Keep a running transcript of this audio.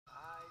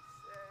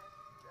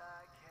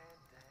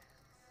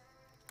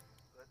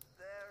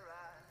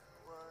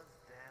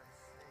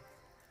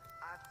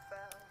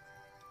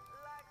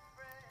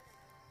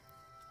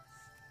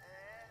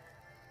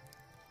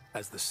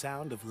as the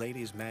sound of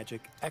Lady's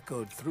magic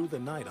echoed through the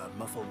night on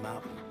Muffled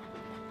Mountain.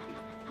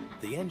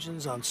 The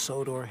engines on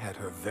Sodor had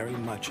her very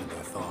much in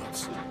their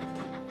thoughts.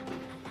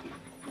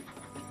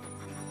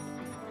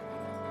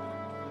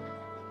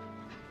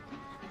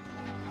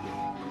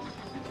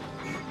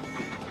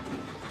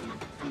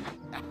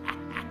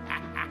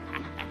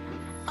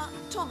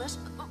 Thomas,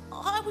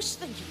 I was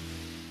thinking,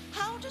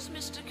 how does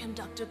Mr.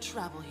 Conductor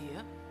travel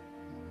here?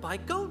 By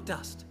gold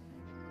dust.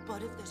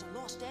 But if there's a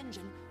lost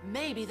engine,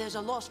 maybe there's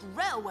a lost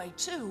railway,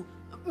 too.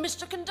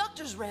 Mr.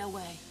 Conductor's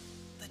railway.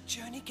 The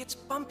journey gets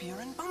bumpier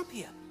and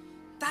bumpier.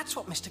 That's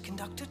what Mr.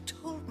 Conductor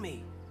told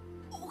me.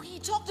 Oh, he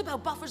talked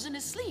about buffers in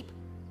his sleep.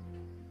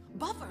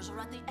 Buffers are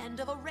at the end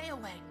of a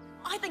railway.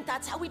 I think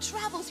that's how he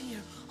travels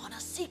here, on a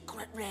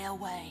secret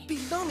railway.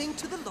 Belonging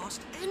to the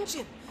lost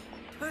engine.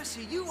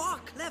 Percy, you are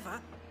clever.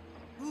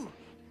 Ooh,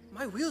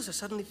 my wheels are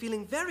suddenly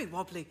feeling very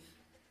wobbly.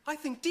 I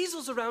think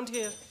Diesel's around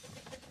here.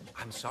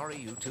 I'm sorry,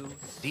 you two.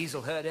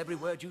 Diesel heard every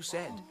word you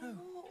said. Oh, no.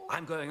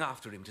 I'm going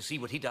after him to see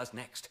what he does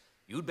next.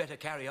 You'd better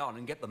carry on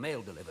and get the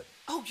mail delivered.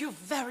 Oh, you're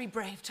very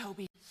brave,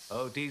 Toby.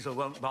 Oh, Diesel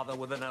won't bother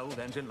with an old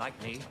engine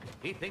like me.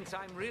 He thinks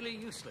I'm really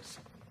useless.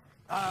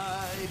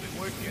 I've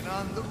been working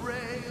on the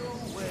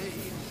railway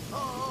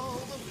all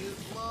the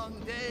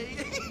livelong day.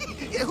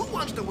 Yeah, who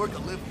wants to work a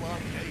livelong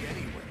day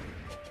anyway?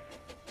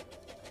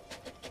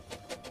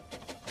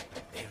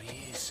 There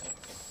he is.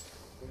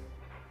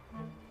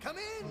 Come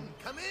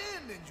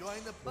in and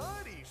join the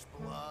party,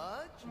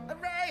 Splodge.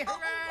 Hooray,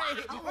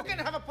 hooray! We're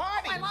gonna have a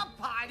party! I love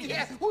parties!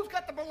 Yeah, who's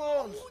got the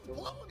balloons?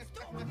 What?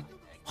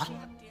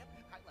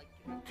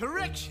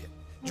 Correction.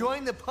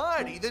 Join the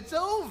party that's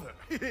over.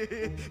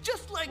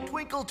 Just like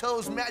Twinkle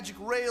Toes' magic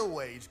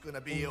railway's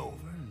gonna be over.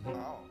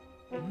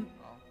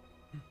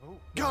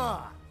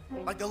 Gone.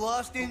 Like the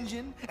lost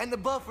engine and the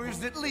buffers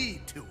that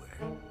lead to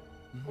her.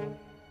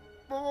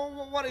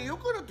 Well, what are you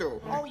gonna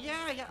do? Oh,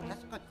 yeah,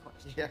 that's a good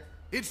question. Yeah.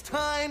 It's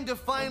time to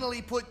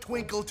finally put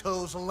Twinkle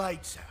Toes'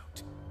 lights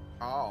out.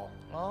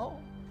 Oh?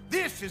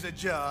 This is a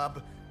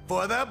job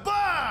for the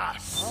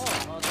boss!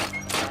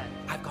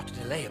 I've got to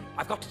delay him.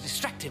 I've got to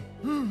distract him.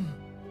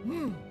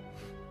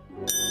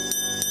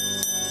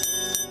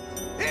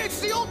 It's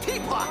the old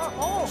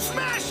teapot!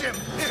 Smash him!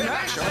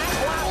 Smash him?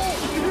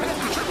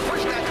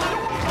 Push that!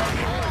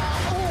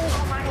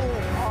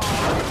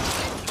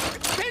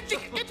 Pinky,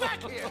 get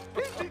back here!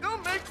 Pinky,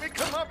 don't make me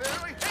come up here.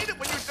 I hate it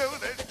when you do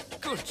this.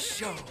 Good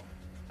show.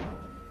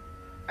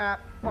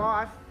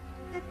 Boss,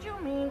 did you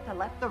mean to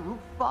let the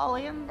roof fall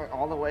in?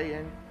 All the way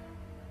in?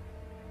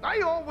 I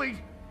always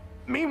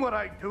mean what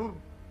I do.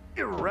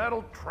 You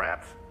rattle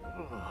traps.